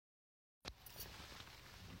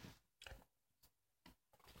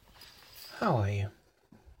How are you?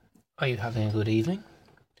 Are you having a good evening?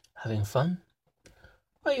 Having fun?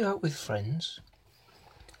 Are you out with friends?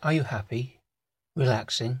 Are you happy,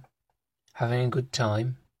 relaxing, having a good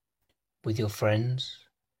time with your friends?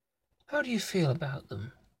 How do you feel about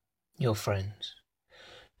them, your friends?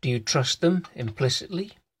 Do you trust them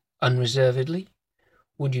implicitly, unreservedly?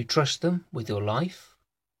 Would you trust them with your life?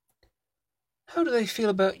 How do they feel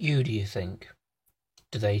about you, do you think?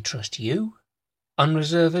 Do they trust you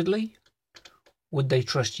unreservedly? Would they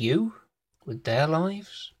trust you with their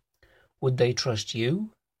lives? Would they trust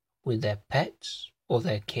you with their pets or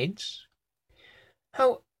their kids?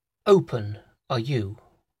 How open are you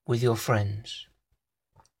with your friends?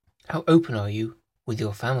 How open are you with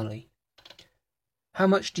your family? How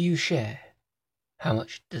much do you share? How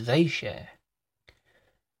much do they share?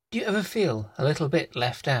 Do you ever feel a little bit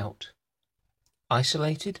left out?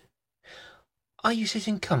 Isolated? Are you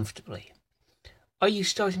sitting comfortably? Are you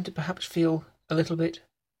starting to perhaps feel a little bit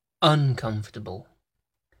uncomfortable?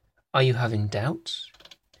 Are you having doubts?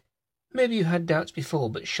 Maybe you had doubts before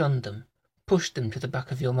but shunned them, pushed them to the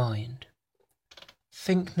back of your mind.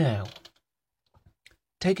 Think now.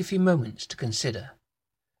 Take a few moments to consider.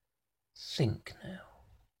 Think now.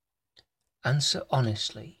 Answer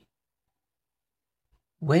honestly.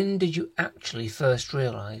 When did you actually first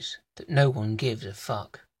realise that no one gives a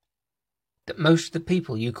fuck? That most of the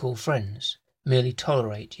people you call friends merely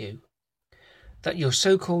tolerate you? That your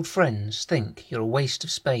so-called friends think you're a waste of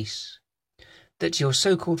space? That your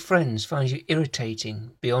so-called friends find you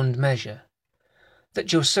irritating beyond measure?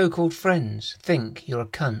 That your so-called friends think you're a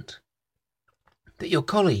cunt? That your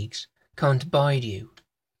colleagues can't abide you?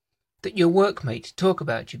 That your workmates talk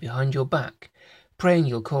about you behind your back, praying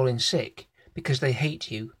you'll call in sick because they hate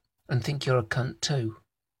you and think you're a cunt too?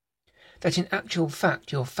 That in actual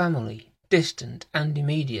fact your family, distant and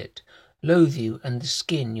immediate, loathe you and the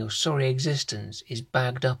skin your sorry existence is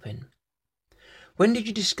bagged up in? When did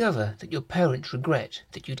you discover that your parents regret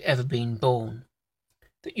that you'd ever been born?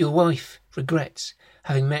 That your wife regrets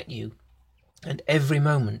having met you, and every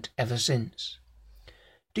moment ever since?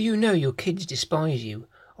 Do you know your kids despise you,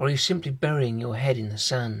 or are you simply burying your head in the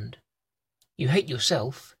sand? You hate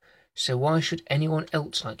yourself, so why should anyone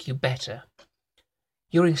else like you better?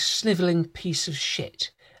 You're a snivelling piece of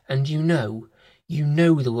shit, and you know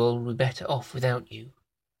the world would be better off without you.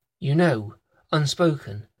 You know,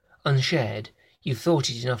 unspoken, unshared, you've thought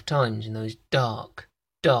it enough times in those dark,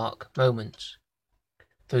 dark moments.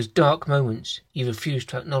 Those dark moments you refuse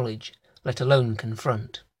to acknowledge, let alone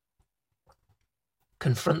confront.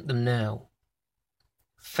 Confront them now.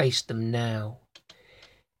 Face them now.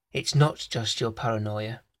 It's not just your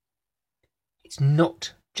paranoia. It's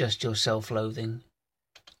not just your self-loathing.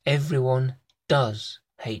 Everyone does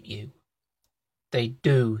hate you. They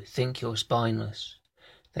do think you're spineless.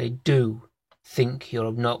 They do think you're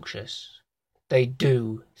obnoxious. They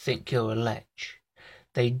do think you're a lech.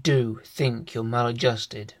 They do think you're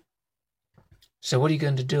maladjusted. So what are you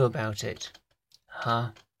going to do about it?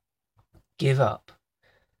 Huh? Give up?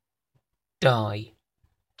 Die?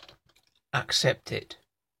 Accept it?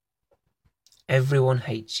 Everyone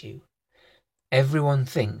hates you. Everyone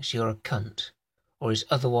thinks you're a cunt, or is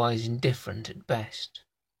otherwise indifferent at best.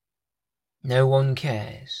 No one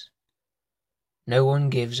cares. No one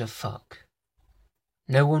gives a fuck.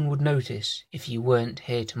 No one would notice if you weren't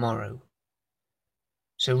here tomorrow.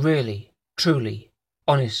 So really, truly,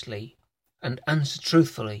 honestly, and answer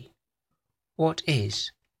truthfully, what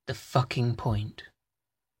is the fucking point?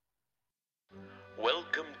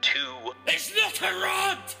 Welcome to It's not a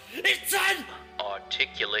rant! It's an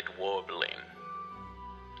Articulate Warbling,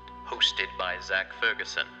 hosted by Zach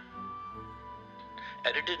Ferguson.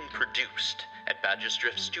 Edited and produced at Badger's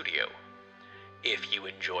Drift Studio. If you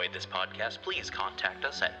enjoyed this podcast, please contact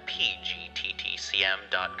us at pgttcm.com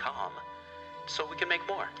so we can make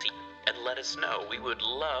more. And let us know. We would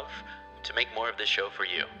love to make more of this show for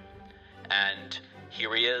you. And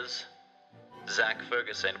here he is, Zach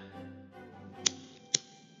Ferguson.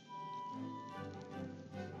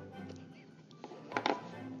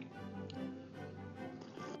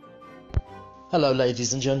 Hello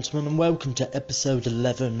ladies and gentlemen, and welcome to episode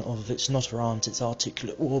 11 of It's Not a Rant, It's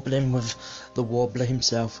Articulate Warbling with the Warbler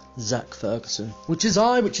himself, Zach Ferguson. Which is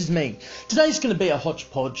me. Today's going to be a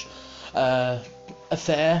hodgepodge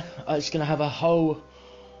affair. It's going to have a whole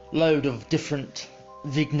load of different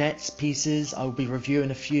vignettes, pieces. I'll be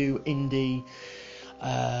reviewing a few indie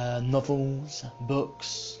novels,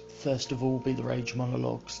 books. First of all will be The Rage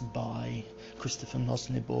Monologues by Christopher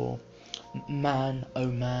Nosnibor. Man, Oh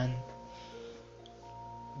Man,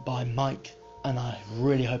 by Mike, and I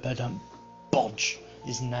really hope I don't bodge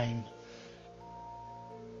his name,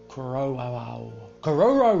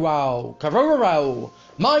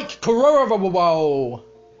 Mike Caroraro.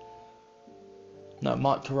 No,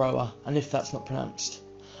 Mike Caroa. And if that's not pronounced,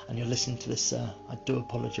 and you're listening to this, sir, I do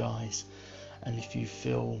apologise. And if you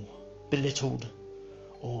feel belittled,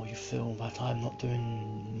 or you feel that I'm not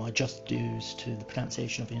doing my just dues to the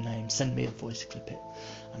pronunciation of your name, send me a voice clip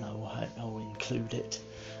and I will include it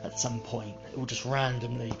at some point. It will just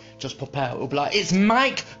randomly just pop out. It will be like, it's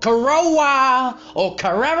Mike Caroa or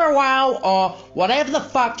Carrera or whatever the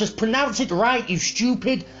fuck. Just pronounce it right, you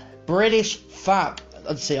stupid British fuck.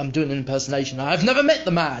 Let's see, I'm doing an impersonation. I've never met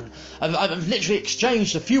the man. I've literally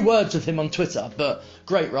exchanged a few words with him on Twitter, but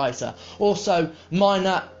great writer. Also,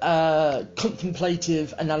 minor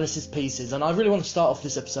contemplative analysis pieces. And I really want to start off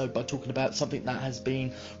this episode by talking about something that has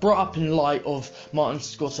been brought up in light of Martin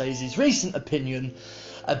Scorsese's recent opinion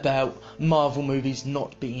about Marvel movies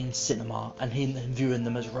not being in cinema and him viewing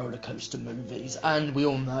them as roller coaster movies. And we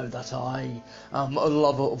all know that I am a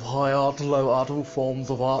lover of high art, low art, all forms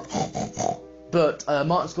of art. But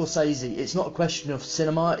Martin Scorsese, it's not a question of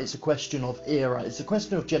cinema, it's a question of era, it's a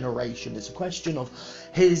question of generation, it's a question of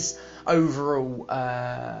his overall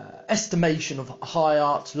estimation of high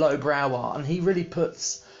art, lowbrow art, and he really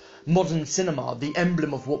puts modern cinema, the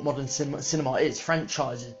emblem of what modern cinema is,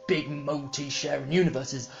 franchises, big multi-sharing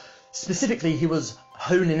universes. Specifically, he was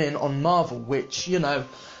honing in on Marvel, which, you know,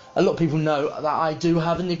 a lot of people know that I do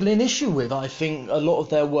have a niggling issue with. I think a lot of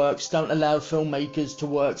their works don't allow filmmakers to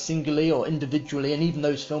work singly or individually, and even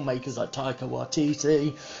those filmmakers like Taika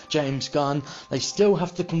Waititi, James Gunn, they still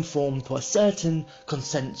have to conform to a certain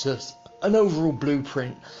consensus, an overall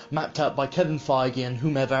blueprint mapped out by Kevin Feige and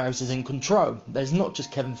whomever else is in control. There's not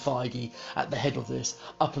just Kevin Feige at the head of this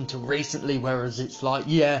up until recently, whereas it's like,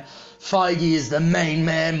 yeah, Feige is the main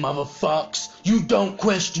man, motherfucks. You don't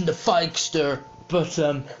question the Feigster. But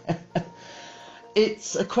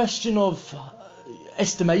it's a question of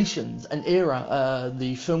estimations and era.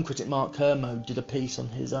 The film critic Mark Kermode did a piece on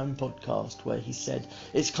his own podcast where he said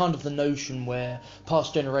it's kind of the notion where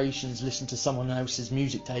past generations listen to someone else's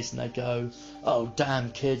music taste and they go, oh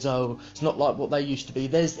damn kids, oh it's not like what they used to be.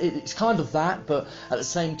 It's kind of that, but at the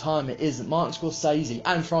same time it isn't. Martin Scorsese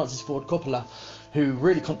and Francis Ford Coppola, who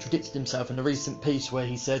really contradicted himself in a recent piece where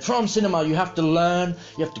he said, from cinema you have to learn,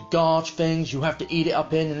 you have to gauge things, you have to eat it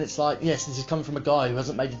up in, and it's like, yes, this is coming from a guy who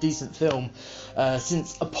hasn't made a decent film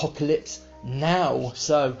since Apocalypse Now,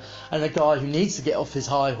 so, and a guy who needs to get off his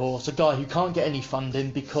high horse, a guy who can't get any funding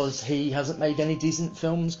because he hasn't made any decent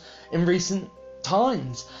films in recent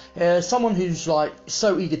times. Someone who's like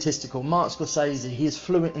so egotistical, Martin Scorsese, he is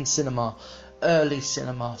fluent in cinema, early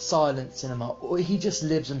cinema, silent cinema, he just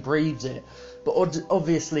lives and breathes it. But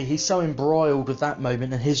obviously he's so embroiled with that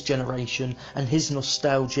moment and his generation and his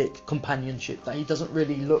nostalgic companionship that he doesn't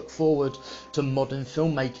really look forward to modern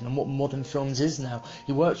filmmaking and what modern films is now.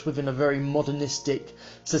 He works within a very modernistic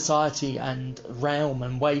society and realm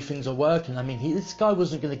and way things are working. I mean, this guy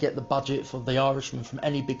wasn't going to get the budget for The Irishman from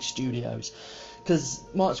any big studios. Because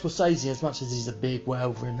Martin Scorsese, as much as he's a big,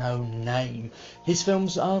 well-renowned name, his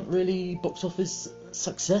films aren't really box office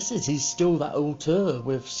successes. He's still that auteur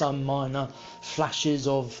with some minor flashes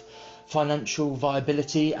of financial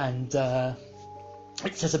viability and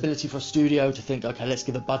accessibility for a studio to think, okay, let's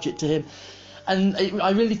give a budget to him. And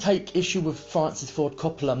I really take issue with Francis Ford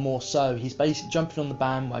Coppola more so. He's basically jumping on the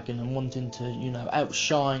bandwagon and wanting to, you know,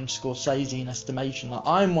 outshine Scorsese in estimation. Like,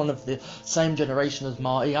 I'm one of the same generation as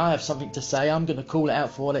Marty. I have something to say. I'm going to call it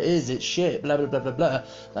out for what it is. It's shit, blah, blah, blah, blah, blah.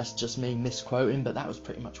 That's just me misquoting, but that was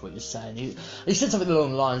pretty much what he was saying. He said something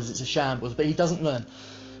along the lines, it's a shambles, but he doesn't learn.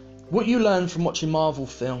 What you learn from watching Marvel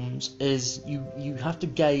films is you have to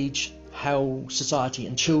gauge how society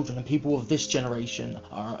and children and people of this generation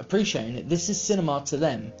are appreciating it. This is cinema to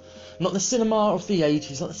them. Not the cinema of the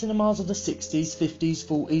 80s, not the cinemas of the 60s, 50s,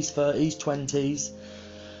 40s, 30s, 20s,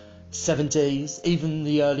 70s, even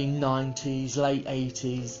the early 90s, late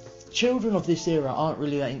 80s. Children of this era aren't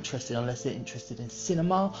really that interested unless they're interested in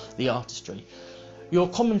cinema, the artistry. Your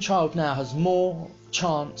common child now has more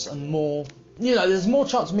chance and more... You know, there's more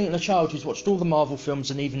chance of meeting a child who's watched all the Marvel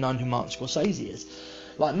films and even known who Martin Scorsese is.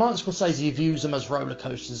 Like, Martin Scorsese views them as roller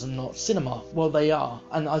coasters and not cinema. Well, they are,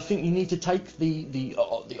 and I think you need to take the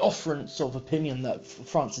offerance of opinion that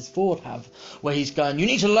Francis Ford have, where he's going, you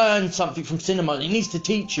need to learn something from cinema, he needs to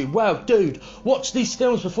teach you. Well, dude, watch these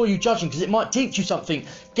films before you judge them, because it might teach you something.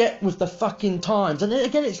 Get with the fucking times. And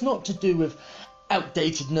again, it's not to do with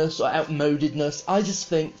outdatedness or outmodedness. I just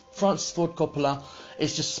think Francis Ford Coppola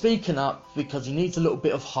is just speaking up because he needs a little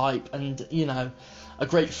bit of hype, and, you know, a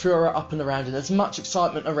great furor up and around him. There's much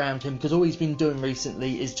excitement around him because all he's been doing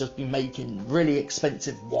recently is just been making really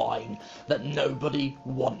expensive wine that nobody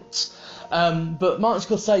wants. But Martin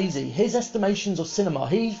Scorsese, his estimations of cinema,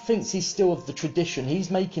 he thinks he's still of the tradition. He's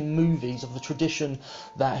making movies of the tradition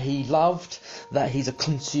that he loved, that he's a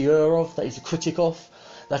connoisseur of, that he's a critic of,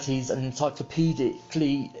 that he's an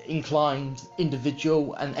encyclopedically inclined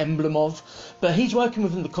individual, an emblem of. But he's working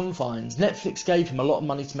within the confines. Netflix gave him a lot of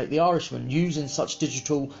money to make The Irishman, using such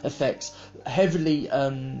digital effects heavily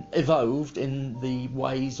evolved in the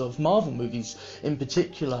ways of Marvel movies, in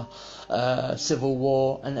particular Civil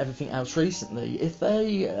War and everything else recently. If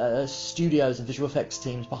they studios and visual effects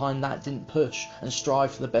teams behind that didn't push and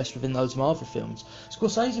strive for the best within those Marvel films,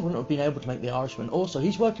 Scorsese wouldn't have been able to make The Irishman. Also,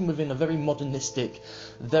 he's working within a very modernistic,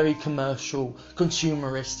 very commercial,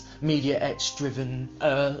 consumerist, media X-driven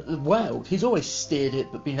world. He's always steered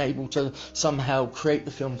it, but been able to somehow create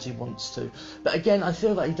the films he wants to. But again, I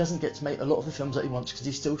feel that he doesn't get to make a lot of the films that he wants because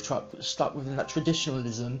he's still stuck within that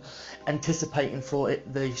traditionalism, anticipating for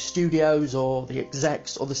it the studios or the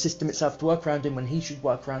execs or the system itself to work around him when he should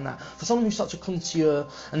work around that. For someone who's such a connoisseur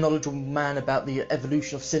and knowledgeable man about the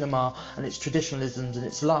evolution of cinema and its traditionalisms and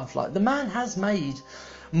its love, like, the man has made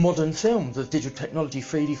modern films with digital technology,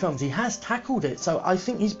 3D films. He has tackled it, so I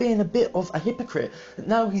think he's being a bit of a hypocrite.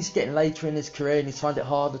 Now he's getting later in his career and he's found it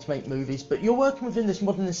harder to make movies, but you're working within this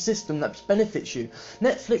modernist system that benefits you.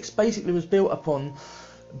 Netflix basically was built upon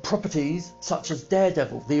properties such as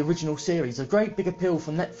Daredevil, the original series. A great big appeal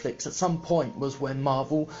for Netflix at some point was when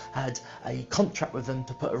Marvel had a contract with them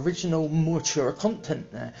to put original, mature content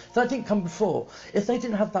there. That didn't come before. If they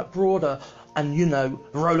didn't have that broader and, you know,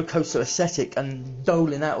 roller coaster aesthetic and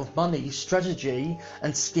doling out of money strategy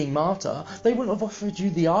and schemata, they wouldn't have offered you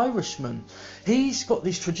The Irishman. He's got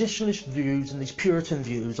these traditionalist views and these Puritan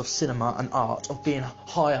views of cinema and art, of being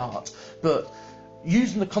high art, but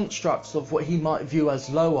using the constructs of what he might view as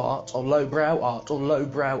low art or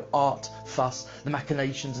lowbrow art fuss, the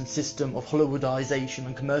machinations and system of Hollywoodization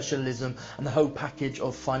and commercialism and the whole package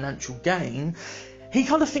of financial gain. He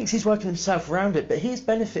kind of thinks he's working himself around it, but he's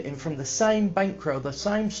benefiting from the same bankroll, the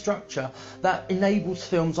same structure that enables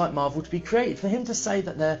films like Marvel to be created. For him to say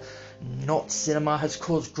that they're not cinema has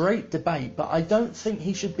caused great debate, but I don't think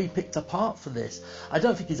he should be picked apart for this. I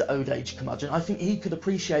don't think he's an old age curmudgeon. I think he could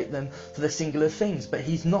appreciate them for the singular things, but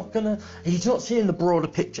he's not seeing the broader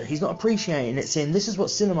picture. He's not appreciating it, saying this is what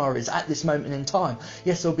cinema is at this moment in time.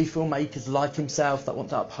 Yes, there'll be filmmakers like himself that want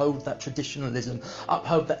to uphold that traditionalism,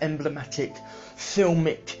 uphold that emblematic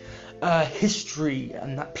filmic history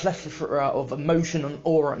and that plethora of emotion and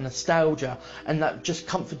aura and nostalgia and that just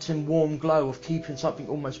comforting warm glow of keeping something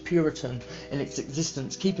almost Puritan in its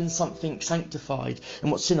existence, keeping something sanctified in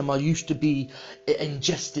what cinema used to be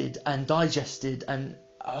ingested and digested and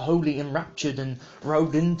wholly enraptured and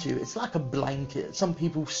rolled into. It's like a blanket. Some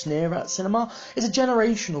people sneer at cinema. It's a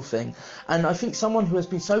generational thing, and I think someone who has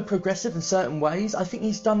been so progressive in certain ways, I think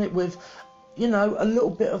he's done it with, you know, a little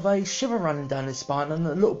bit of a shiver running down his spine and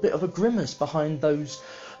a little bit of a grimace behind those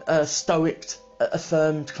stoic,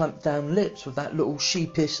 affirmed, clamped down lips, with that little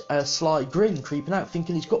sheepish, sly grin creeping out,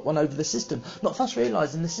 thinking he's got one over the system, not fast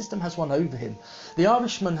realising the system has one over him. The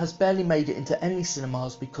Irishman has barely made it into any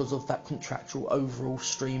cinemas because of that contractual overall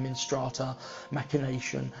streaming strata,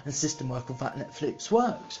 machination and system work of that Netflix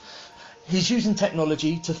works. He's using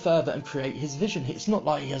technology to further and create his vision. It's not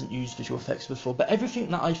like he hasn't used visual effects before, but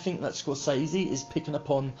everything that I think that Scorsese is picking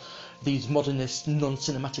up on these modernist,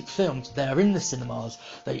 non-cinematic films, they're in the cinemas,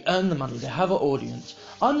 they earn the money, they have an audience.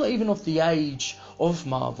 I'm not even of the age of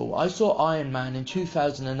Marvel. I saw Iron Man in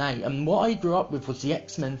 2008, and what I grew up with was the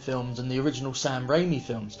X-Men films and the original Sam Raimi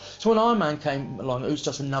films. So when Iron Man came along, it was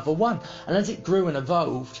just another one. And as it grew and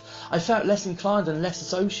evolved, I felt less inclined and less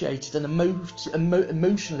associated and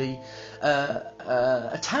emotionally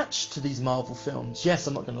attached to these Marvel films. Yes,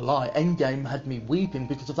 I'm not going to lie, Endgame had me weeping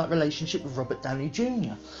because of that relationship with Robert Downey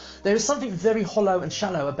Jr. There is something very hollow and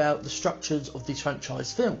shallow about the structures of these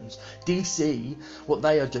franchise films. DC, what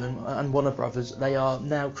they are doing, and Warner Brothers, they are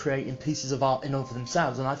now creating pieces of art in and of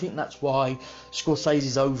themselves, and I think that's why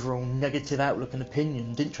Scorsese's overall negative outlook and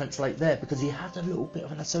opinion didn't translate there, because he had a little bit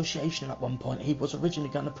of an association at one point. He was originally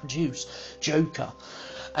going to produce Joker,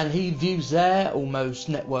 and he views their almost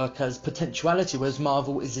network as potentiality, whereas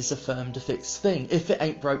Marvel is this affirmed fixed thing. If it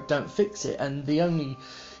ain't broke, don't fix it. And the only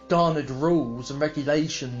garnered rules and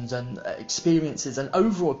regulations and experiences and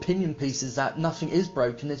overall opinion pieces that nothing is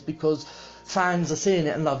broken is because fans are seeing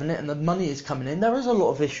it and loving it and the money is coming in. There is a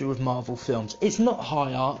lot of issue with Marvel films. It's not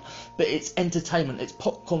high art, but it's entertainment. It's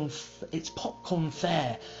popcorn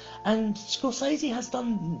fare. And Scorsese has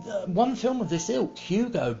done one film of this ilk,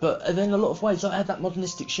 Hugo, but in a lot of ways it had that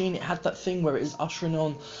modernistic sheen, it had that thing where it is ushering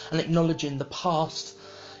on and acknowledging the past,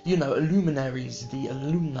 you know, illuminaries, the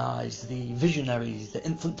alumni, the visionaries, the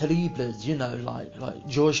enfants terribles, you know, like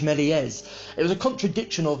Georges Méliès. It was a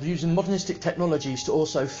contradiction of using modernistic technologies to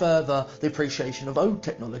also further the appreciation of old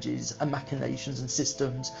technologies and machinations and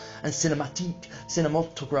systems and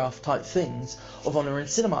cinematograph type things of honouring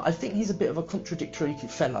cinema. I think he's a bit of a contradictory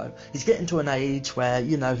fellow. He's getting to an age where,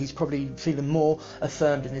 you know, he's probably feeling more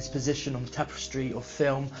affirmed in his position on the tapestry of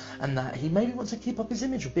film, and that he maybe wants to keep up his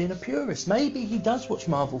image of being a purist. Maybe he does watch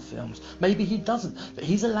Marvel films, maybe he doesn't, but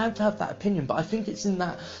he's allowed to have that opinion. But I think it's in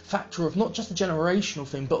that factor of not just a generational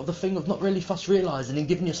thing, but of the thing of not really fuss realising and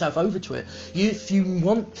giving yourself over to it. If you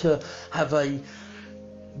want to have a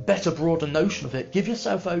better, broader notion of it, give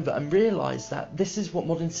yourself over and realise that this is what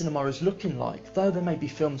modern cinema is looking like. Though there may be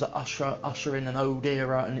films that usher in an old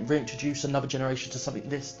era and reintroduce another generation to something,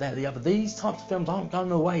 this, that, the other, these types of films aren't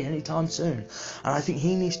going away anytime soon. And I think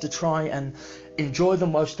he needs to try and enjoy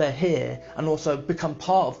them whilst they're here, and also become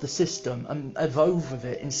part of the system and evolve with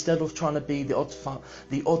it, instead of trying to be the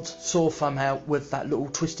odd sore thumb out with that little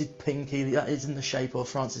twisted pinky that is in the shape of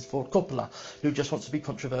Francis Ford Coppola, who just wants to be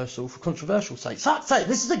controversial for controversial sake. So I'd say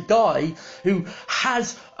this is a guy who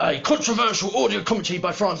has a controversial audio commentary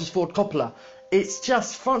by Francis Ford Coppola. It's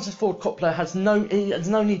just Francis Ford Coppola has no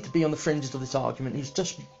need to be on the fringes of this argument. He's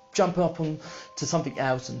just jumping up on to something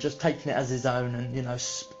else and just taking it as his own, and, you know,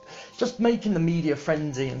 just making the media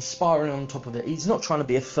frenzy and spiraling on top of it. He's not trying to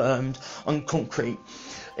be affirmed on concrete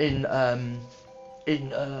in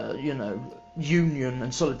you know, union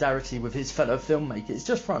and solidarity with his fellow filmmakers. It's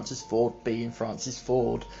just Francis Ford being Francis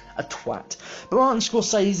Ford, a twat. But Martin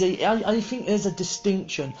Scorsese, I think there's a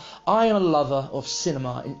distinction. I am a lover of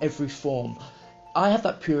cinema in every form. I have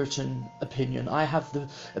that Puritan opinion. I have the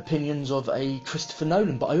opinions of a Christopher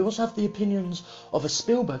Nolan, but I also have the opinions of a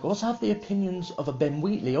Spielberg. I also have the opinions of a Ben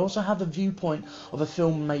Wheatley. I also have a viewpoint of a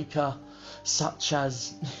filmmaker such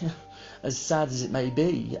as, as sad as it may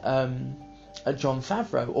be, a Jon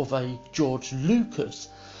Favreau, of a George Lucas,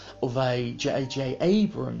 of a J.J.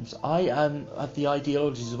 Abrams. I have the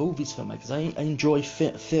ideologies of all these filmmakers. I enjoy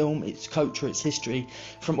film, its culture, its history,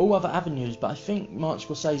 from all other avenues, but I think Martin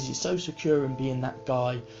Scorsese is so secure in being that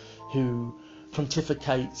guy who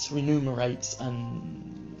pontificates, remunerates,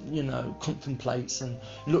 and, you know, contemplates and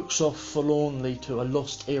looks off forlornly to a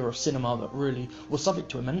lost era of cinema that really was subject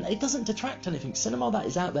to him. And it doesn't detract anything. Cinema that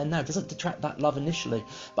is out there now doesn't detract that love initially,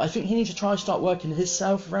 but I think he needs to try and start working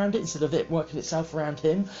himself around it instead of it working itself around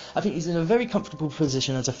him. I think he's in a very comfortable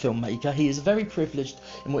position as a filmmaker. He is very privileged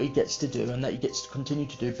in what he gets to do and that he gets to continue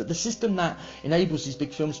to do, but the system that enables these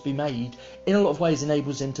big films to be made in a lot of ways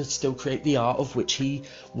enables him to still create the art of which he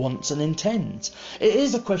wants and intends. It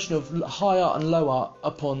is a question of high art and low art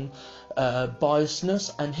upon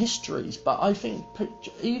biasness and histories, but I think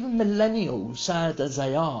even millennials, sad as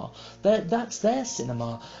they are, that's their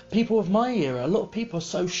cinema. People of my era, a lot of people are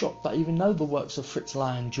so shocked that I even know the works of Fritz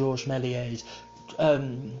Lang, Georges Méliès,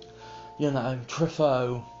 you know,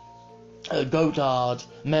 Truffaut, Godard,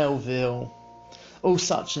 Melville, all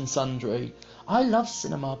such and sundry. I love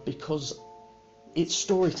cinema because it's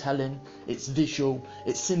storytelling, it's visual,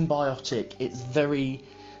 it's symbiotic, it's very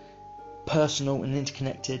personal and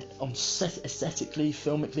interconnected, aesthetically,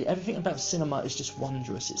 filmically. Everything about cinema is just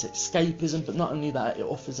wondrous. It's escapism, but not only that,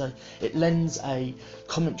 it lends a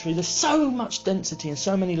commentary. There's so much density and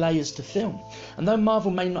so many layers to film, and though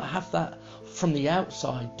Marvel may not have that from the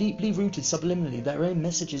outside, deeply rooted subliminally, there are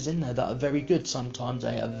messages in there that are very good. Sometimes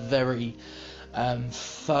they are very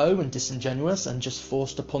faux and disingenuous and just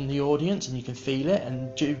forced upon the audience, and you can feel it,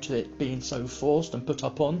 and due to it being so forced and put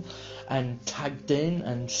up on and tagged in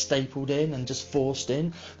and stapled in and just forced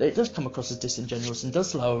in, that it does come across as disingenuous and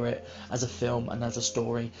does lower it as a film and as a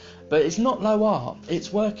story. But it's not low art,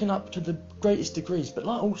 it's working up to the greatest degrees. But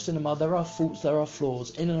like all cinema, there are faults, there are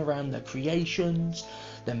flaws in and around their creations,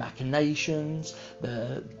 their machinations,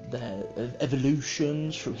 their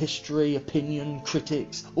evolutions through history, opinion,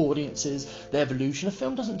 critics, audiences, their evolution. A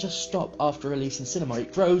film doesn't just stop after release in cinema.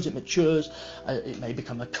 It grows, it matures, it may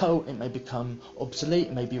become a cult, it may become obsolete,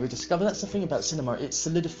 it may be rediscovered. That's the thing about cinema. It's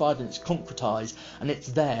solidified and it's concretised, and it's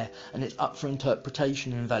there, and it's up for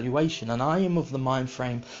interpretation and evaluation. And I am of the mind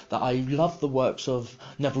frame that I love the works of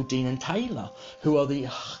Neville, Dean and Taylor, who are the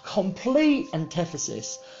complete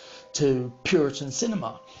antithesis to Puritan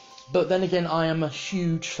cinema. But then again, I am a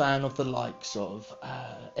huge fan of the likes of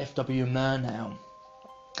F.W. Murnau,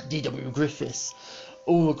 D.W. Griffiths,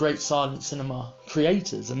 all the great silent cinema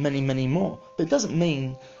creators, and many, many more. But it doesn't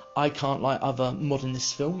mean I can't like other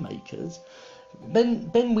modernist filmmakers.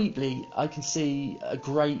 Ben Wheatley, I can see a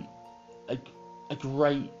great, a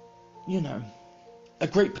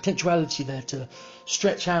great potentiality there to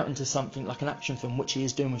stretch out into something like an action film, which he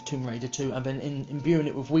is doing with Tomb Raider 2, and then imbuing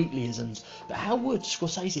it with Wheatleyisms. But how would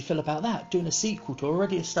Scorsese feel about that, doing a sequel to an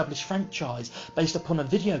already established franchise based upon a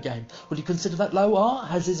video game? Would he consider that low art?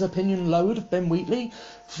 Has his opinion lowered of Ben Wheatley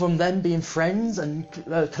from them being friends and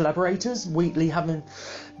collaborators? Wheatley having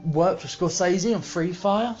worked with Scorsese on Free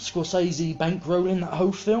Fire, Scorsese bankrolling that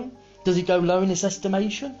whole film? Does he go low in his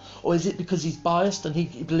estimation? Or is it because he's biased and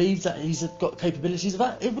he believes that he's got capabilities of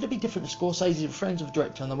that? Would it be different if Scorsese were friends with a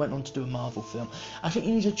director and they went on to do a Marvel film? I think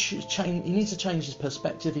he needs to change. He needs to change his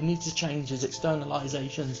perspective. He needs to change his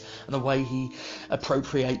externalizations and the way he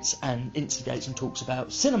appropriates and instigates and talks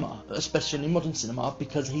about cinema, especially modern cinema,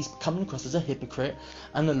 because he's coming across as a hypocrite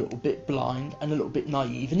and a little bit blind and a little bit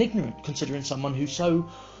naive and ignorant, considering someone he's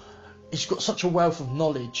got such a wealth of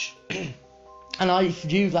knowledge. And I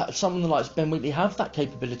view that someone like Ben Wheatley have that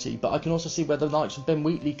capability, but I can also see where the likes of Ben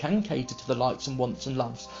Wheatley can cater to the likes and wants and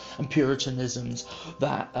loves and puritanisms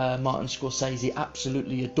that Martin Scorsese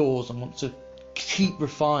absolutely adores and wants to keep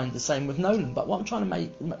refined. The same with Nolan. But what I'm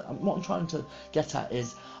trying to get at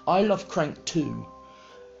is, I love Crank 2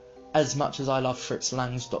 as much as I love Fritz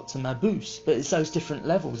Lang's Dr. Mabuse, but it's those different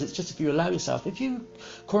levels. It's just if you allow yourself, if you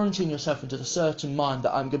quarantine yourself into a certain mind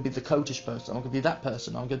that I'm going to be the coatish person, I'm going to be that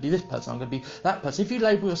person, I'm going to be this person, I'm going to be that person. If you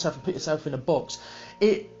label yourself and put yourself in a box,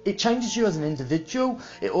 it changes you as an individual.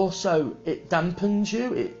 It dampens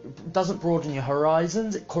you. It doesn't broaden your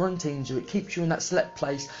horizons. It quarantines you. It keeps you in that select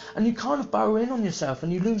place, and you kind of burrow in on yourself,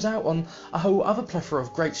 and you lose out on a whole other plethora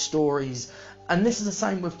of great stories. And this is the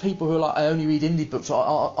same with people who are like, I only read indie books or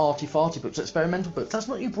arty-farty books, experimental books. That's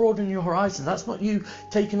not you broadening your horizons. That's not you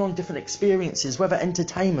taking on different experiences, whether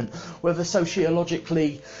entertainment, whether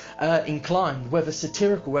sociologically inclined, whether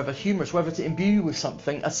satirical, whether humorous, whether to imbue you with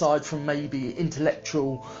something aside from maybe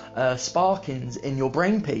intellectual sparkings in your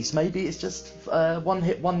brain piece. Maybe it's just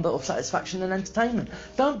one-hit wonder of satisfaction and entertainment.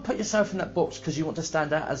 Don't put yourself in that box because you want to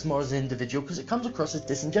stand out as more as an individual, because it comes across as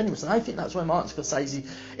disingenuous. And I think that's where Martin Scorsese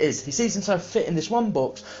is. He sees himself fit in this one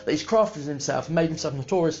box that he's crafted himself and made himself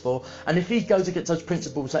notorious for, and if he goes against those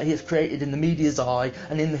principles that he has created in the media's eye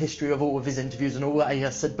and in the history of all of his interviews and all that he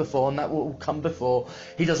has said before and that will come before,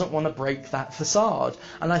 he doesn't want to break that facade.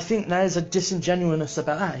 And I think there's a disingenuousness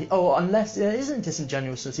about that, or unless there isn't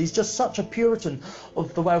disingenuousness, he's just such a puritan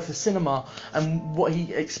of the wealth of cinema and what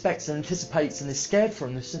he expects and anticipates and is scared for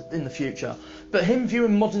in the future. But him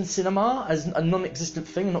viewing modern cinema as a non-existent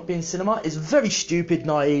thing and not being cinema is very stupid,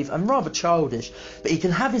 naive and rather childish. But he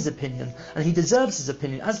can have his opinion, and he deserves his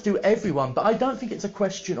opinion, as do everyone. But I don't think it's a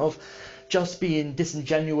question of just being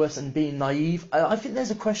disingenuous and being naive. I think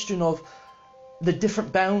there's a question of the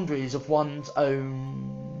different boundaries of one's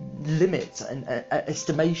own limits and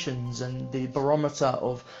estimations, and the barometer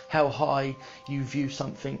of how high you view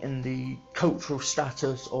something in the cultural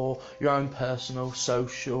status or your own personal,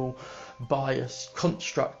 social, bias,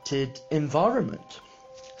 constructed environment.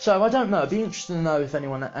 So I don't know, I'd be interested to know if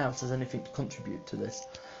anyone else has anything to contribute to this.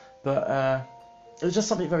 But it was just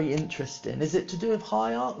something very interesting. Is it to do with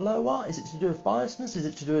high art, low art? Is it to do with biasness? Is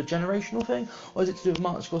it to do with a generational thing? Or is it to do with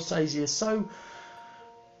Martin Scorsese is so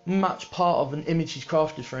much part of an image he's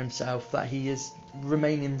crafted for himself that he is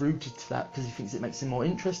remaining rooted to that because he thinks it makes him more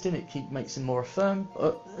interesting, it makes him more affirmed.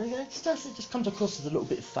 But it just comes across as a little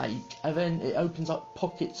bit fake, and then it opens up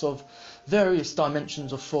pockets of various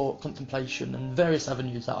dimensions of thought, contemplation, and various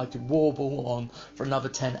avenues that I could warble on for another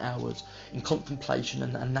 10 hours in contemplation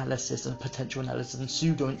and analysis and potential analysis and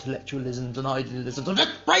pseudo-intellectualisms and idealisms and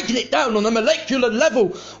just breaking it down on a molecular level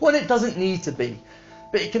when it doesn't need to be.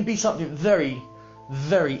 But it can be something very,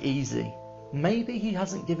 very easy. Maybe he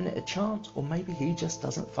hasn't given it a chance, or maybe he just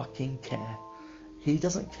doesn't fucking care. He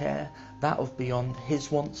doesn't care that of beyond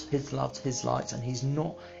his wants, his loves, his likes, and he's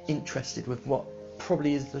not interested with what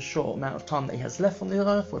probably is the short amount of time that he has left on the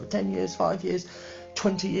earth, whether 10 years, 5 years,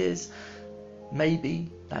 20 years.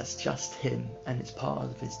 Maybe that's just him, and it's part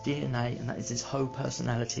of his DNA, and that is his whole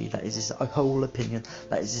personality, that is his whole opinion,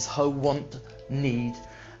 that is his whole want, need,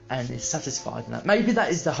 and is satisfied in that. Maybe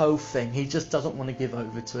that is the whole thing. He just doesn't want to give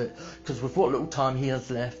over to it, because with what little time he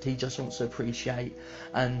has left, he just wants to appreciate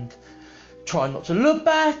and try not to look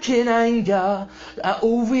back in anger at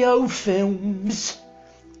all the old films.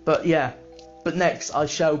 But yeah, but next I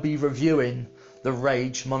shall be reviewing The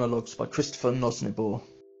Rage Monologues by Christopher Nosnibor.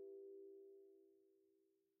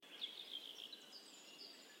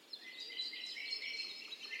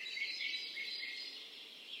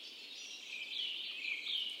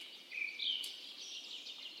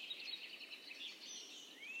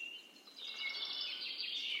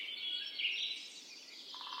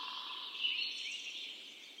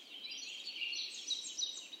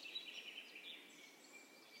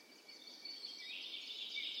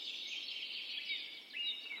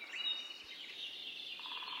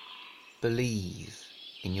 believe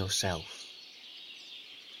in yourself.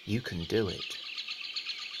 You can do it.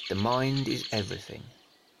 The mind is everything.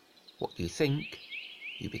 What you think,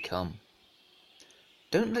 you become.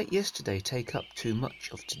 Don't let yesterday take up too much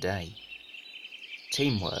of today.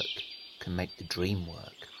 Teamwork can make the dream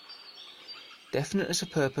work. Definiteness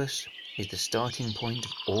of purpose is the starting point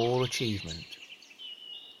of all achievement.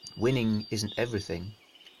 Winning isn't everything,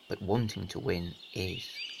 but wanting to win is.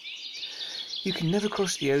 You can never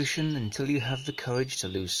cross the ocean until you have the courage to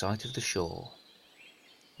lose sight of the shore.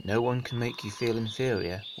 No one can make you feel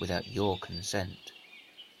inferior without your consent.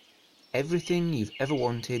 Everything you've ever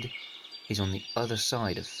wanted is on the other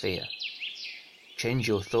side of fear. Change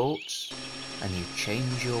your thoughts, and you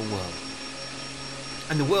change your world.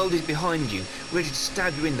 And the world is behind you, ready to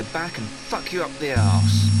stab you in the back and fuck you up the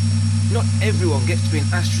arse. Not everyone gets to be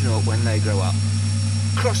an astronaut when they grow up.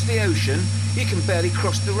 Cross the ocean, you can barely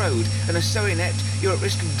cross the road, and are so inept you're at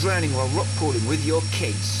risk of drowning while rock crawling with your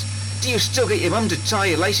kids. Do you still get your mum to tie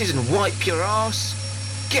your laces and wipe your arse?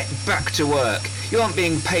 Get back to work. You aren't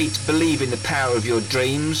being paid to believe in the power of your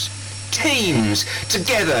dreams. Teams!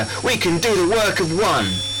 Together we can do the work of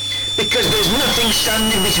one. Because there's nothing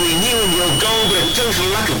standing between you and your goal but a total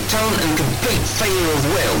lack of talent and complete failure of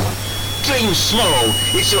will. Dream small,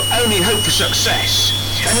 it's your only hope for success.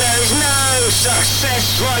 And there is no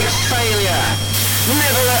success like failure.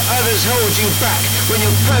 Never let others hold you back when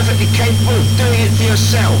you're perfectly capable of doing it for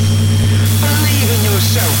yourself. Believe in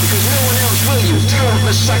yourself because no one else will, you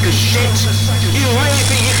talentless sack of shit. You really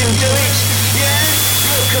think you can do it? Yeah?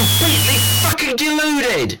 You're completely fucking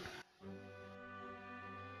deluded.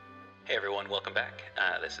 Hey everyone, welcome back.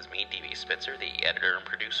 This is me, D.B. Spitzer, the editor and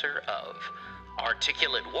producer of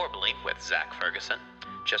Articulate Warbling with Zach Ferguson.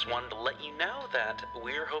 Just wanted to let you know that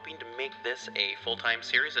we're hoping to make this a full-time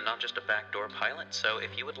series and not just a backdoor pilot, so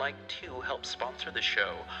if you would like to help sponsor the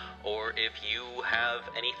show, or if you have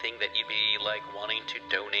anything that you'd be wanting to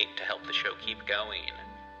donate to help the show keep going,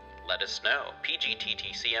 let us know.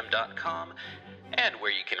 pgttcm.com, and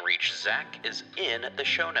where you can reach Zach is in the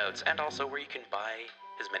show notes, and also where you can buy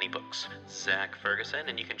his many books, Zach Ferguson,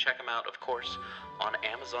 and you can check him out, of course, on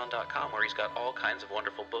Amazon.com, where he's got all kinds of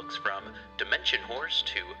wonderful books, from Dimension Horse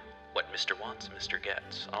to What Mr. Wants, Mr.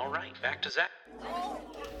 Gets. All right, back to Zach.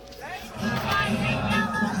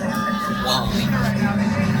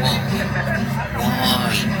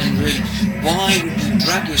 Why would you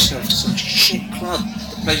drag yourself to such a shit club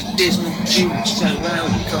that plays dismal tunes so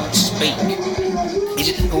loud you can't speak? Is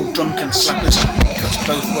it all drunken slappers that cuts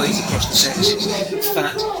both ways across the sexes?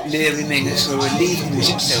 Fat, leery mingers who are relieving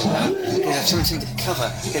music so loud they have something to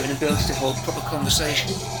cover their inability to hold proper conversation.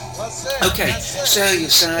 Okay, so you're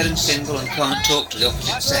sad and single and can't talk to the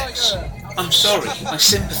opposite sex. I'm sorry, I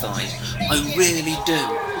sympathise, I really do.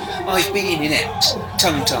 I've been inept,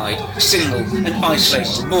 tongue-tied, single and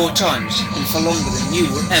isolated more times and for longer than you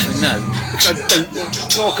will ever know, because I don't want to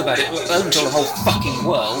talk about it, let alone tell the whole fucking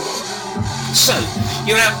world. So,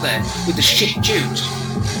 you're out there with the shit dudes,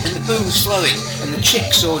 and the booze flowing, and the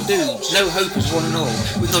chicks or dudes, no hope as one and all,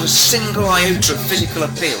 with not a single iota of physical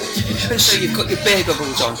appeal. And so you've got your beer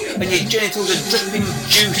goggles on, and your genitals are dripping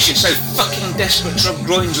juice, you're so fucking desperate to rub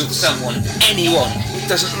groins with someone, anyone,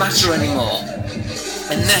 it doesn't matter anymore.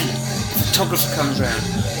 And then, the photographer comes round,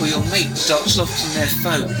 or your mate starts lofting their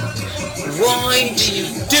phone. Why do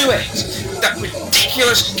you do it? That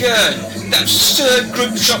ridiculous gurn, that absurd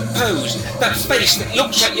group shot pose, that face that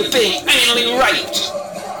looks like you're being anally raped.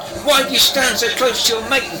 Why do you stand so close to your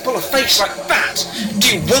mate and pull a face like that?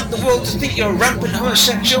 Do you want the world to think you're a rampant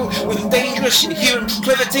homosexual with dangerous inhuman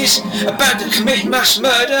proclivities, about to commit mass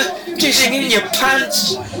murder, jizzing in your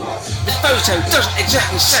pants? The photo doesn't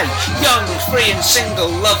exactly say, young, free and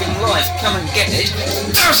single, loving life, come and get it,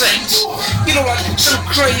 does it? You look like some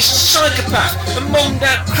crazed psychopath, a monged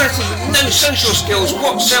out cretin with no social skills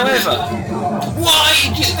whatsoever. Why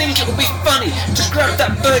do you think it would be funny to grab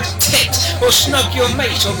that bird's tit, or snug your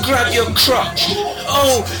mate, or grab your crotch?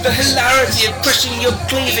 Oh, the hilarity of pressing your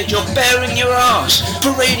cleavage, or baring your arse,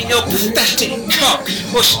 parading your pathetic cock,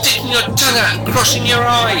 or sticking your tongue out and crossing your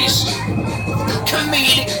eyes.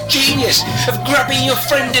 Comedic genius of grabbing your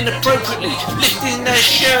friend inappropriately, lifting their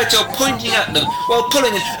shirt or pointing at them while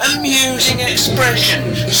pulling an amusing expression.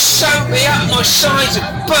 Sew me up, my sides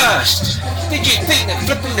have burst. Did you think that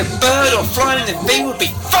flipping the bird or flying the V would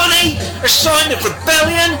be funny? A sign of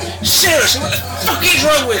rebellion? Seriously, what the fuck is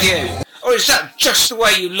wrong with you? Or is that just the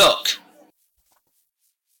way you look?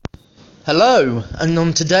 Hello, and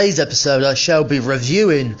on today's episode I shall be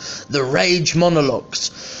reviewing The Rage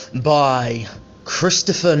Monologues by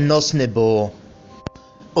Christopher Nosnibor.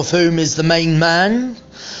 of whom is the main man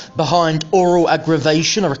behind Oral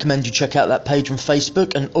Aggravation. I recommend you check out that page on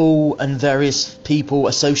Facebook and various people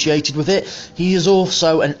associated with it. He is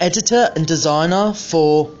also an editor and designer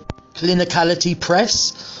for Clinicality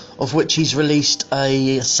Press, of which he's released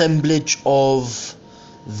a assemblage of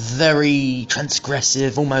very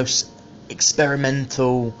transgressive, almost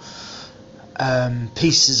experimental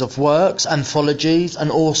pieces of works, anthologies,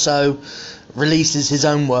 and also releases his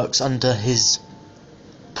own works under his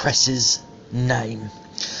press's name.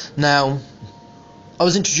 Now, I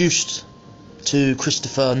was introduced to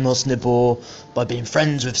Christopher Nosnibor by being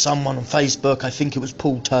friends with someone on Facebook. I think it was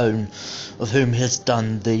Paul Tone, of whom he has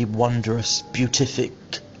done the wondrous, beatific,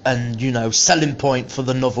 and, selling point for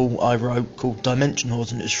the novel I wrote called Dimension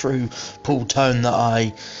Whores, and it's through Paul Tone that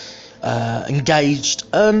I engaged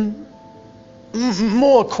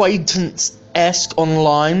more acquaintance-esque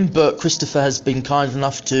online, but Christopher has been kind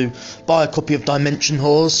enough to buy a copy of Dimension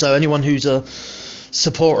Whores, so anyone who's a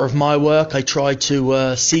supporter of my work, I try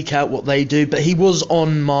to seek out what they do. But he was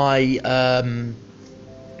on my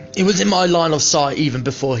he was in my line of sight even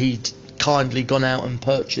before he'd kindly gone out and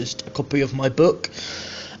purchased a copy of my book,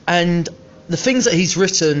 and the things that he's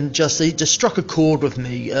written just struck a chord with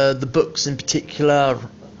me. The books in particular,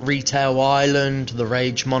 Retail Island, The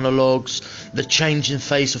Rage Monologues, The Changing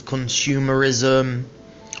Face of Consumerism,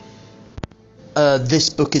 This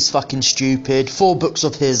Book is Fucking Stupid. 4 books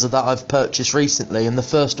of his that I've purchased recently, and the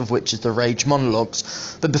first of which is The Rage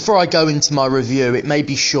Monologues. But before I go into my review, it may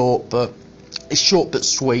be short, but it's short but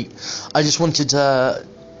sweet. I just wanted to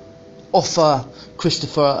offer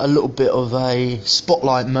Christopher a little bit of a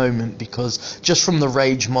spotlight moment, because just from The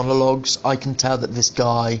Rage Monologues, I can tell that this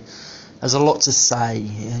guy has a lot to say.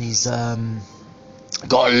 He's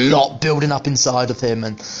got a lot building up inside of him,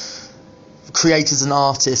 and creators and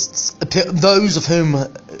artists, those of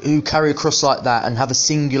who carry a cross like that and have a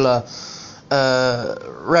singular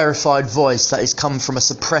rarefied voice that has come from a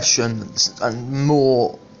suppression and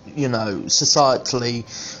more, societally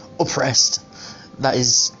oppressed, that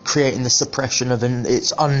is creating the suppression of, and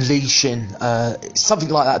it's unleashing. Something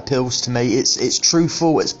like that appeals to me. It's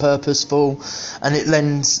truthful, it's purposeful, and it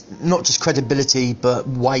lends not just credibility but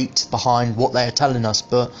weight behind what they are telling us.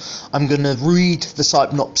 But I'm going to read the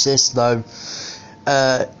synopsis though.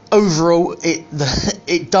 Overall,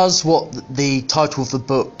 it does what the title of the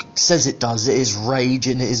book says it does. It is rage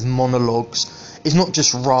and it is monologues. It's not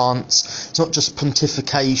just rants, it's not just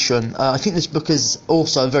pontification. I think this book is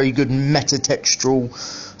also a very good metatextual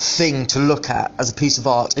thing to look at as a piece of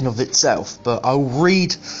art in of itself. But I'll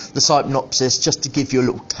read the synopsis just to give you a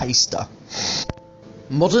little taster.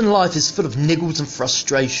 Modern life is full of niggles and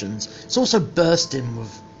frustrations. It's also bursting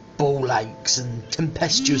with ball aches and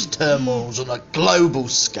tempestuous turmoils on a global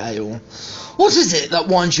scale. What is it that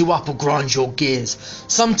winds you up or grinds your gears?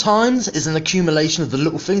 Sometimes it's an accumulation of the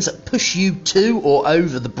little things that push you to or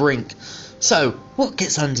over the brink. So, what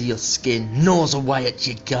gets under your skin, gnaws away at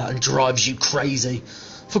your gut and drives you crazy?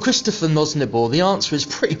 For Christopher Nosnibor, the answer is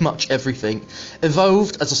pretty much everything.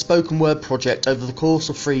 Evolved as a spoken word project over the course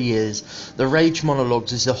of 3 years, The Rage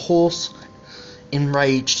Monologues is a hoarse,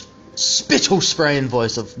 enraged, spittle-spraying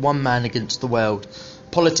voice of one man against the world.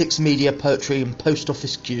 Politics, media, poetry and post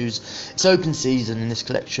office queues. It's open season in this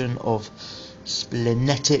collection of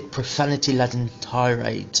splenetic, profanity-laden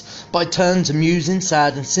tirades, by turns amusing,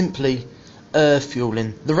 sad and simply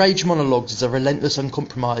fueling. The Rage Monologues is a relentless,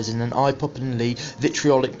 uncompromising and eye-poppingly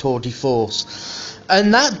vitriolic tour de force.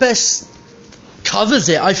 And that best covers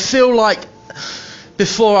it. I feel like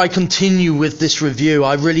before I continue with this review,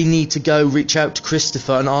 I really need to go reach out to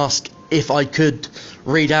Christopher and ask if I could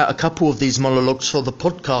read out a couple of these monologues for the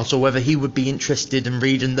podcast, or whether he would be interested in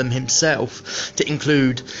reading them himself to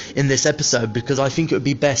include in this episode, because I think it would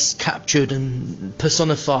be best captured and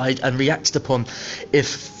personified and reacted upon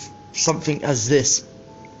if something as this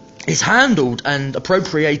is handled and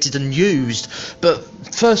appropriated and used. But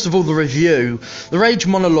first of all, the review. The Rage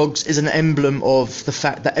Monologues is an emblem of the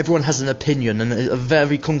fact that everyone has an opinion, and a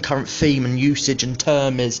very concurrent theme and usage and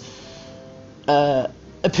term is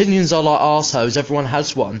opinions are like arseholes, everyone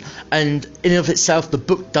has one. And in and of itself, the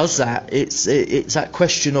book does that. It's that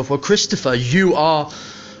question of, well, Christopher, you are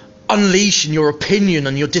unleashing your opinion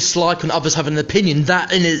and your dislike on others having an opinion.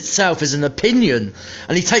 That in itself is an opinion.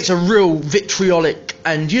 And he takes a real vitriolic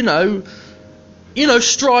and,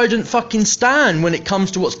 strident fucking stand when it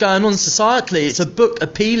comes to what's going on societally. It's a book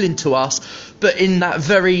appealing to us, but in that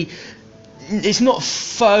very... It's not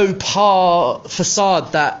faux pas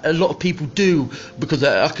facade that a lot of people do because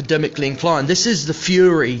they're academically inclined. This is the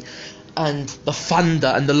fury and the thunder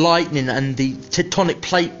and the lightning and the tectonic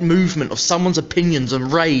plate movement of someone's opinions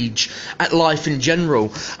and rage at life in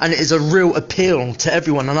general, and it is a real appeal to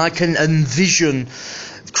everyone. And I can envision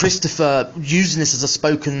Christopher using this as a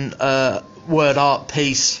spoken word art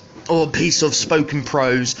piece, or a piece of spoken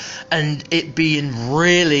prose, and it being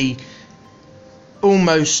really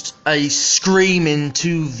almost a scream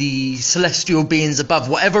into the celestial beings above,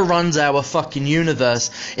 whatever runs our fucking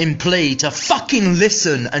universe, in plea to fucking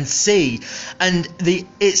listen and see. And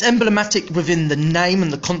it's emblematic within the name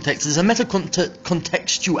and the context. There's a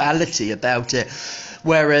contextuality about it,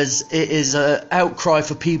 whereas it is an outcry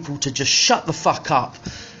for people to just shut the fuck up,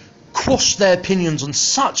 quash their opinions on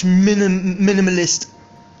such minimalist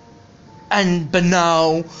and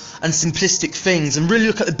banal and simplistic things, and really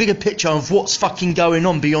look at the bigger picture of what's fucking going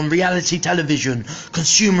on beyond reality television,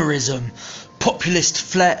 consumerism, populist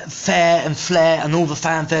fare and all the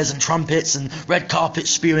fanfares and trumpets and red carpet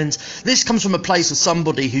spewings. This comes from a place of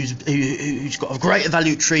somebody who's got a great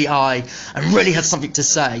evaluatory eye and really has something to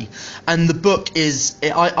say. And the book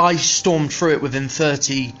I stormed through it within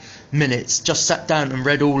 30 minutes, just sat down and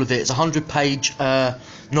read all of it. It's a 100-page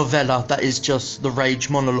novella that is just the Rage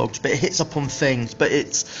Monologues, but it hits up on things, but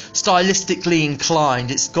it's stylistically inclined.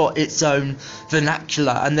 It's got its own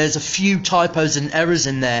vernacular, and there's a few typos and errors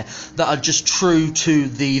in there that are just true to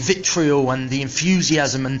the vitriol and the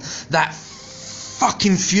enthusiasm and that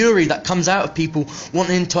fucking fury that comes out of people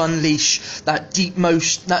wanting to unleash that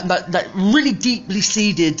that really deeply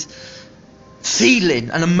seated feeling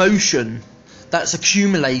and emotion that's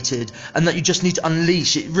accumulated, and that you just need to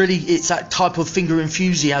unleash. It's that type of finger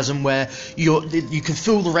enthusiasm where you can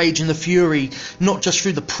feel the rage and the fury, not just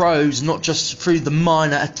through the prose, not just through the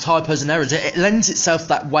minor typos and errors. It lends itself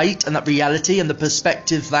that weight and that reality and the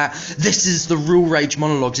perspective that this is the real Rage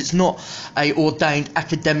Monologues. It's not a ordained,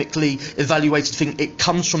 academically evaluated thing. It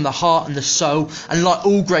comes from the heart and the soul, and like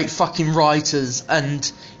all great fucking writers and,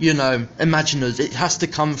 you know, imaginers, it has to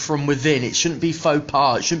come from within. It shouldn't be faux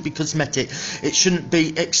pas, it shouldn't be cosmetic, it shouldn't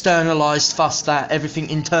be externalised fuss that everything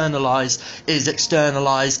internalised is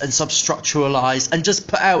externalised and substructuralised and just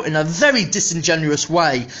put out in a very disingenuous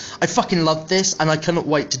way. I fucking love this, and I cannot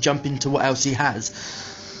wait to jump into what else he has.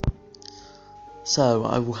 So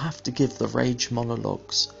I will have to give the Rage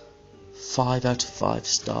Monologues 5 out of 5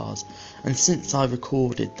 stars, and since I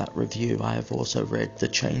recorded that review I have also read The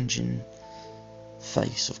Changing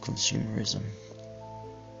Face of Consumerism,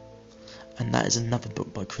 and that is another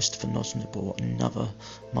book by Christopher Nosnibor, another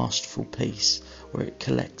masterful piece where it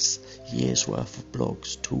collects years worth of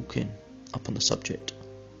blogs talking up on the subject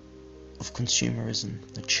of consumerism,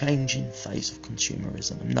 the changing face of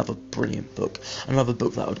consumerism. Another brilliant book, another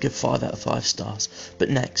book that I would give 5 out of 5 stars. But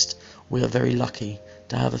next, we are very lucky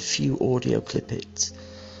to have a few audio clippets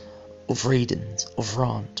of readings, of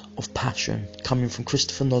rant, of passion, coming from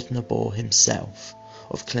Christopher Nosnibor himself,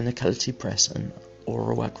 of Clinicality Press and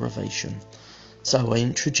Oral Aggravation. So I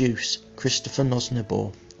introduce Christopher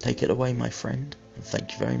Nosnibor. Take it away, my friend, and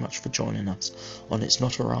thank you very much for joining us on It's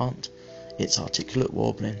Not a Rant, It's Articulate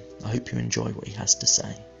Warbling. I hope you enjoy what he has to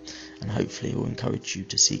say, and hopefully it will encourage you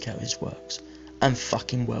to seek out his works and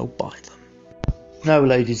fucking well buy them. Now,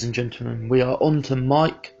 ladies and gentlemen, we are on to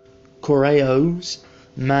Mike Correo's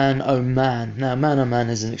Man Oh Man. Now, Man Oh Man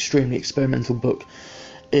is an extremely experimental book.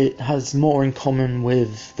 It has more in common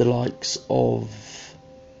with the likes of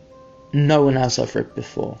no one else I've read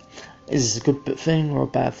before. Is this a good thing or a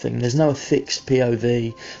bad thing? There's no fixed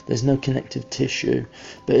POV, there's no connective tissue,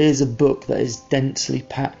 but it is a book that is densely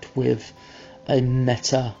packed with a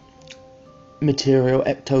meta material,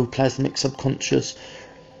 ectoplasmic subconscious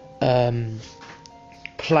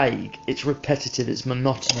plague. It's repetitive, it's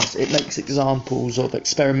monotonous, it makes examples of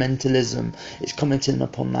experimentalism, it's commenting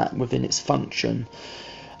upon that within its function.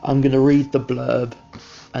 I'm going to read the blurb,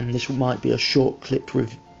 and this might be a short clipped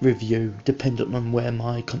review dependent on where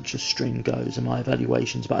my conscious stream goes and my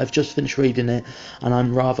evaluations, but I've just finished reading it and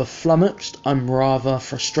I'm rather flummoxed, I'm rather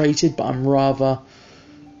frustrated, but I'm rather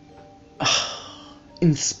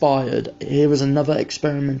inspired. Here is another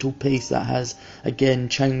experimental piece that has again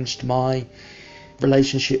changed my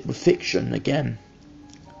relationship with fiction again.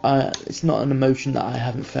 It's not an emotion that I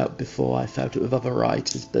haven't felt before. I felt it with other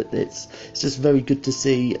writers, but it's just very good to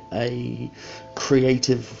see a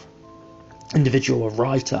creative individual, a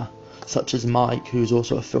writer such as Mike, who's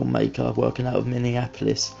also a filmmaker working out of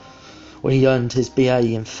Minneapolis, where he earned his BA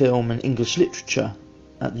in film and English literature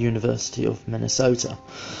at the University of Minnesota.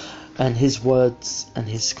 And his words and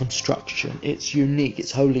his construction, it's unique,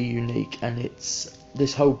 it's wholly unique, and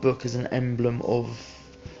this whole book is an emblem of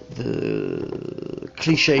the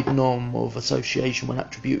cliched norm of association when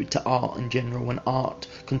attributed to art in general, when art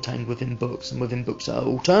contained within books and within books are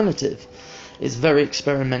alternative. It's very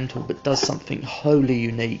experimental, but does something wholly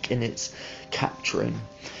unique in its capturing.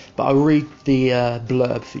 But I'll read the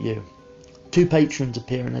blurb for you. 2 patrons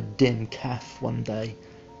appear in a dim cafe one day.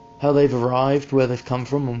 How they've arrived, where they've come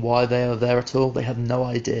from, and why they are there at all, they have no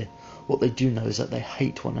idea. What they do know is that they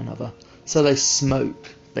hate one another. So they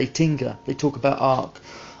smoke, they tinker, they talk about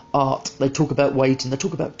art, they talk about waiting, they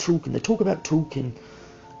talk about talking, They talk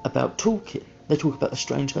about the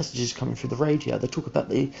strange messages coming through the radio. They talk about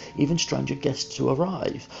the even stranger guests who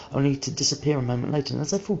arrive, only to disappear a moment later. And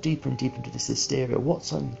as they fall deeper and deeper into this hysteria,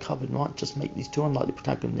 what's uncovered might just make these 2 unlikely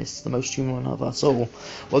protagonists the most human of us all.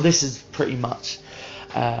 Well, this is pretty much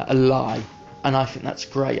a lie. And I think that's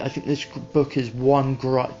great. I think this book is one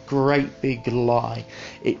great big lie.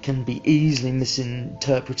 It can be easily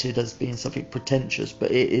misinterpreted as being something pretentious,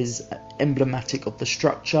 but it is emblematic of the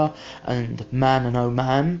structure and man and oh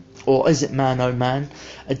man. Or is it man oh man?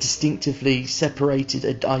 A distinctively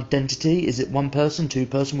separated identity? Is it 1 person, 2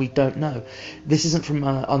 person? We don't know. This isn't from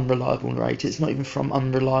an unreliable narrator. It's not even from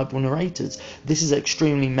unreliable narrators. This is an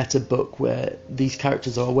extremely meta book where these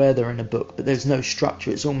characters are aware they're in a book, but there's no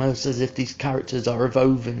structure. It's almost as if these characters are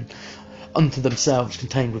evolving unto themselves,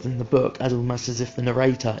 contained within the book, as almost as if the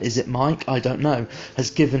narrator, is it Mike? I don't know,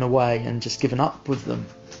 has given away and just given up with them.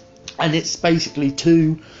 And it's basically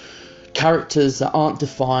 2 characters that aren't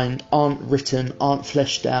defined, aren't written, aren't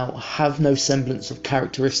fleshed out, have no semblance of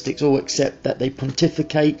characteristics, all except that they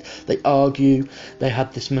pontificate, they argue, they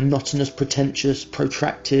have this monotonous, pretentious,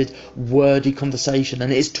 protracted, wordy conversation,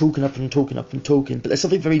 and it is talking up and talking up and talking. But there's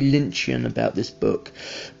something very Lynchian about this book,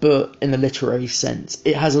 but in a literary sense.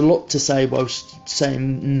 It has a lot to say whilst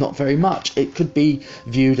saying not very much. It could be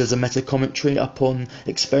viewed as a meta-commentary upon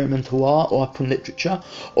experimental art or upon literature,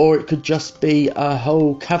 or it could just be a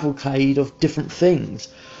whole cavalcade of different things.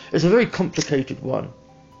 It's a very complicated one.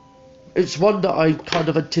 It's one that I kind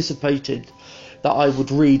of anticipated that I would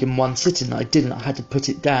read in one sitting. I didn't. I had to put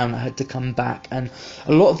it down. I had to come back, and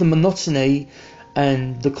a lot of the monotony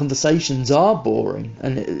and the conversations are boring,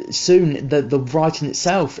 and soon the writing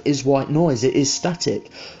itself is white noise. It is static,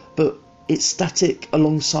 but it's static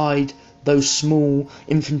alongside those small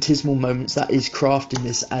infinitesimal moments that is crafting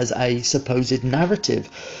this as a supposed narrative,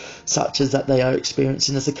 such as that they are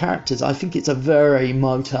experiencing as the characters. I think it's a very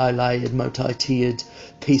multi-layered, multi-tiered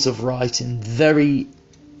piece of writing, very,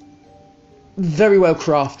 very well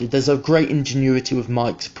crafted. There's a great ingenuity with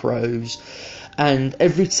Mike's prose, and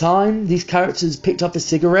every time these characters picked up a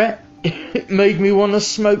cigarette, it made me want to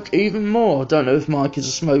smoke even more. I don't know if Mike is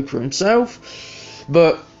a smoker himself,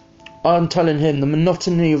 but I'm telling him the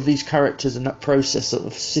monotony of these characters and that process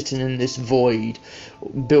of sitting in this void,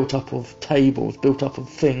 built up of tables, built up of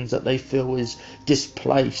things that they feel is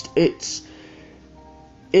displaced. It's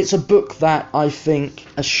a book that I think,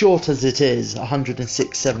 as short as it is,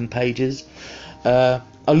 106-7 pages,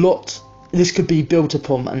 this could be built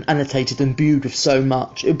upon and annotated and imbued with so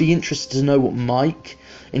much. It would be interesting to know what Mike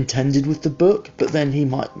intended with the book, but then he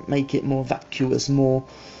might make it more vacuous, more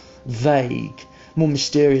vague, more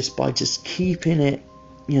mysterious by just keeping it,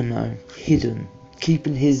 hidden,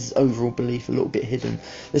 keeping his overall belief a little bit hidden.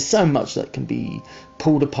 There's so much that can be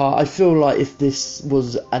pulled apart. I feel like if this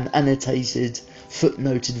was an annotated,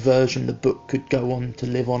 footnoted version, the book could go on to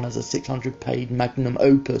live on as a 600-page magnum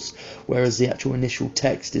opus, whereas the actual initial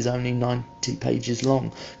text is only 90 pages long,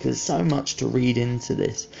 because there's so much to read into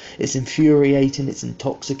this. It's infuriating, it's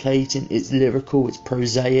intoxicating, it's lyrical, it's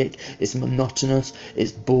prosaic, it's monotonous,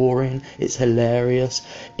 it's boring, it's hilarious,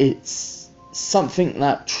 it's something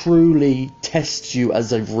that truly tests you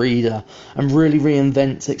as a reader and really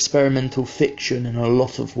reinvents experimental fiction in a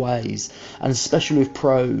lot of ways, and especially with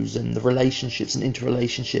prose and the relationships and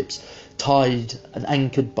interrelationships tied and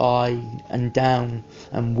anchored by and down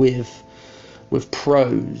and with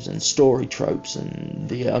prose and story tropes and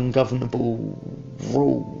the ungovernable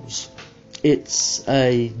rules. It's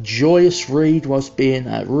a joyous read whilst being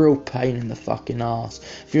a real pain in the fucking arse.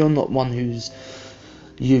 If you're not one who's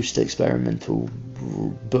used to experimental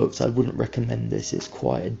books, I wouldn't recommend this. It's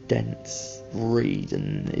quite a dense read,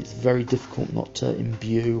 and it's very difficult not to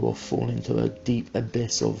imbue or fall into a deep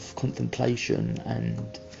abyss of contemplation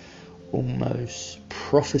and almost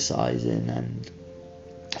prophesizing and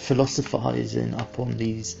philosophizing upon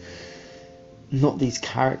these, not these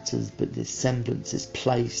characters, but this semblance, this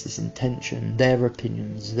place, this intention, their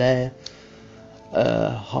opinions, their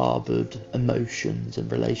harboured emotions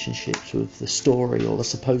and relationships with the story, or the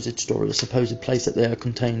supposed place that they are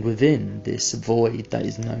contained within, this void that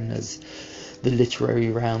is known as the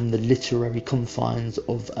literary realm, the literary confines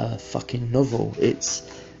of a fucking novel. It's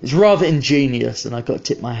rather ingenious, and I got to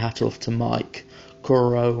tip my hat off to Mike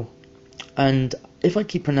Corot. And if I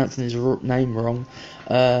keep pronouncing his name wrong,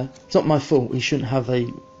 it's not my fault. He shouldn't have a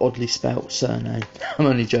oddly spelt surname. I'm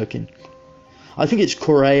only joking. I think it's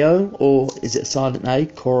Correo, or is it a silent A?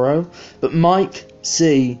 Coro. But Mike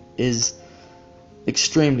C is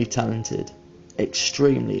extremely talented.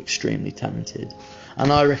 Extremely talented.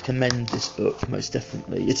 And I recommend this book, most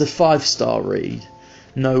definitely. It's a 5-star read.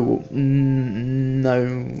 No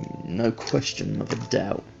question of a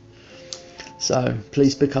doubt. So,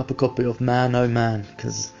 please pick up a copy of Man Oh Man,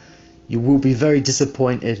 because you will be very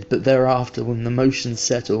disappointed, but thereafter, when the motion's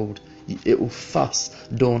settled, it will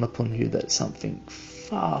dawn upon you that something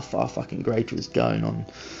far fucking greater is going on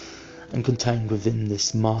and contained within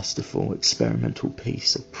this masterful experimental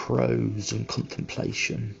piece of prose and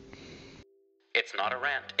contemplation. It's not a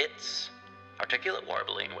rant, it's Articulate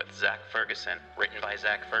Warbling with Zach Ferguson, written by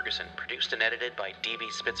Zach Ferguson, produced and edited by D.B.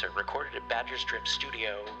 Spitzer, recorded at Badger Strip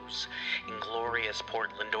Studios in glorious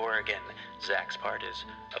Portland, Oregon. Zach's part is,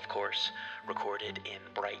 of course, recorded in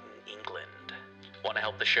Brighton, England. Want to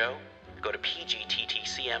help the show? Go to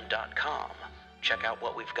pgttcm.com. Check out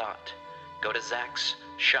what we've got. Go to Zach's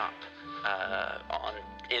shop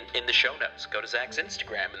in the show notes. Go to Zach's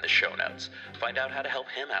Instagram in the show notes. Find out how to help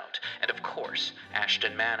him out. And of course,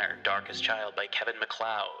 Ashton Manor, Darkest Child by Kevin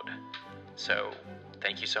MacLeod. So,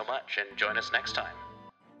 thank you so much, and join us next time.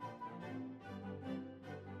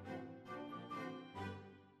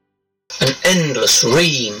 An endless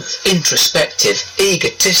ream of introspective,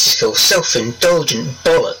 egotistical, self-indulgent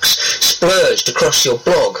bollocks splurged across your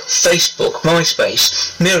blog, Facebook,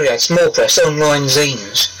 MySpace, myriad small press online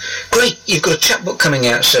zines. Great, you've got a chapbook coming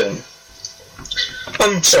out soon.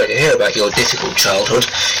 I'm sorry to hear about your difficult childhood,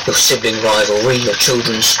 your sibling rivalry, your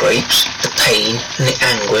children's scrapes, the pain and the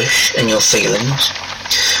anguish and your feelings.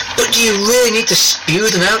 But do you really need to spew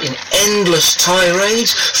them out in endless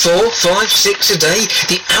tirades, 4, 5, 6 a day,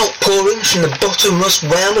 the outpourings from the bottomless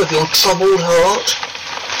well of your troubled heart?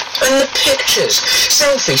 And the pictures,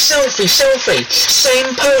 selfie,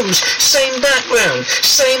 same pose, same background,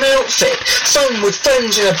 same outfit, fun with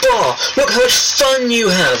friends in a bar, look how much fun you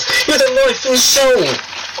have, you're the life and soul.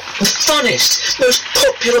 The funnest, most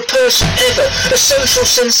popular person ever, a social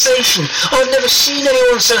sensation. I've never seen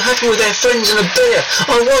anyone so happy with their friends and a beer.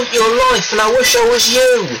 I want your life and I wish I was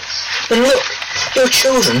you. And look, your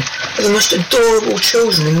children are the most adorable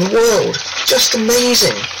children in the world. Just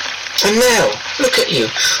amazing. And now, look at you,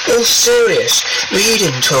 all serious,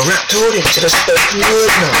 reading to a rapt audience at a spoken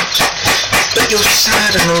word night. But you're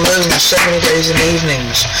sad and alone 7 days and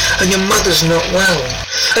evenings, and your mother's not well.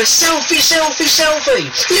 And selfie!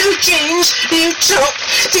 New jeans, new top.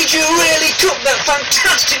 Did you really cook that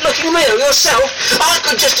fantastic looking meal yourself? I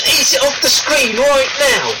could just eat it off the screen right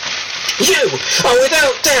now. You are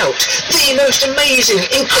without doubt the most amazing,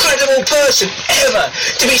 incredible person ever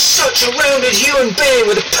to be such a rounded human being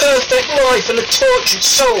with a perfect life and a tortured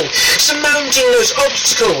soul, surmounting those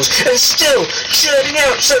obstacles and still churning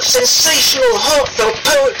out such sensational, heartfelt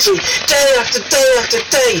poetry day after day after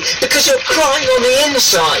day because you're crying on the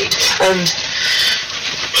inside. And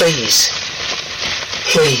please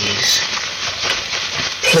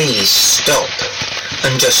stop.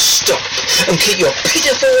 And just stop and keep your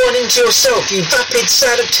pitiful whining to yourself, you vapid,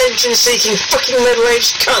 sad, attention-seeking, fucking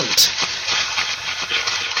middle-aged cunt.